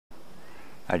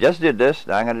I just did this,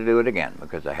 now I'm going to do it again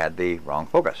because I had the wrong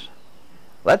focus.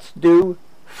 Let's do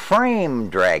frame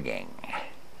dragging.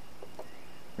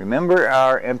 Remember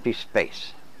our empty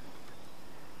space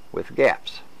with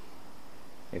gaps.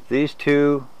 If these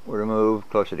two were to move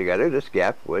closer together, this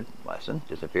gap would lessen,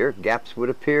 disappear. Gaps would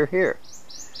appear here.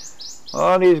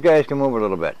 All these guys can move a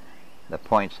little bit. The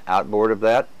points outboard of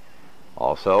that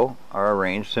also are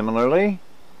arranged similarly,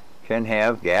 can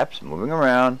have gaps moving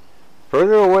around.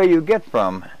 Further away you get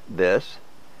from this,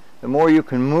 the more you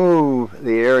can move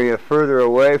the area further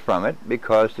away from it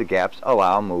because the gaps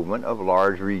allow movement of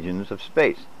large regions of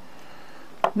space.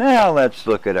 Now let's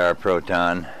look at our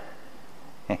proton.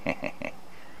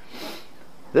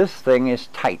 This thing is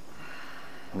tight.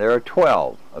 There are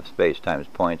 12 of space times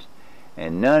points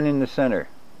and none in the center.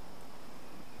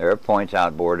 There are points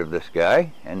outboard of this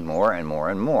guy and more and more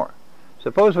and more.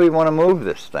 Suppose we want to move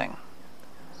this thing.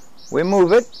 We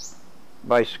move it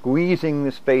by squeezing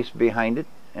the space behind it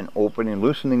and opening and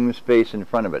loosening the space in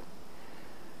front of it.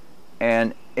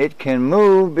 And it can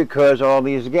move because all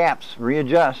these gaps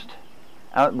readjust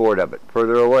outboard of it,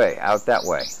 further away, out that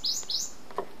way.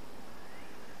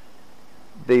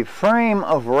 The frame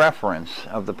of reference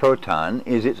of the proton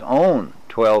is its own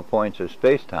 12 points of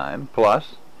space-time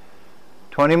plus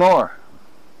 20 more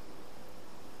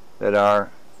that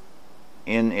are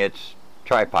in its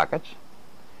tri-pockets,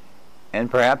 and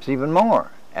perhaps even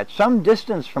more. At some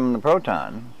distance from the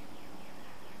proton,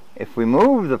 if we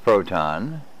move the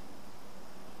proton,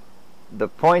 the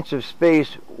points of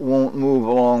space won't move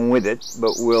along with it,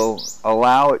 but will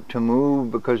allow it to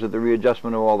move because of the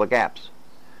readjustment of all the gaps.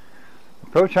 The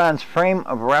proton's frame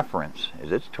of reference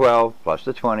is its 12 plus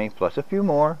the 20 plus a few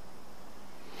more.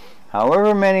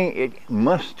 However many it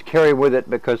must carry with it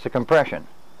because the compression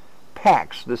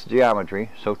packs this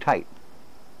geometry so tight.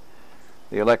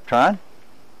 The electron,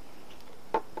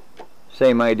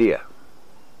 same idea.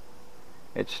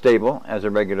 It's stable as a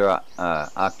regular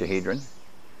octahedron,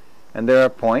 and there are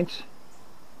points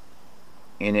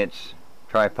in its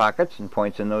tri-pockets and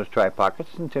points in those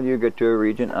tri-pockets until you get to a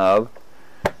region of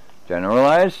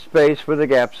generalized space where the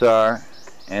gaps are,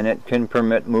 and it can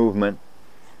permit movement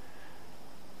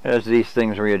as these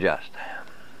things readjust.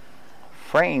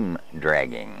 Frame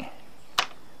dragging.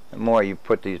 The more you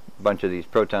put these bunch of these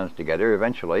protons together,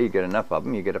 eventually you get enough of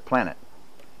them, you get a planet.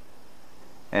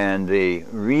 And the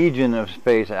region of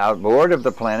space outboard of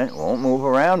the planet won't move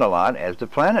around a lot as the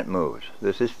planet moves.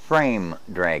 This is frame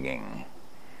dragging.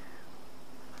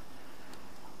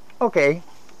 Okay,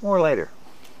 more later.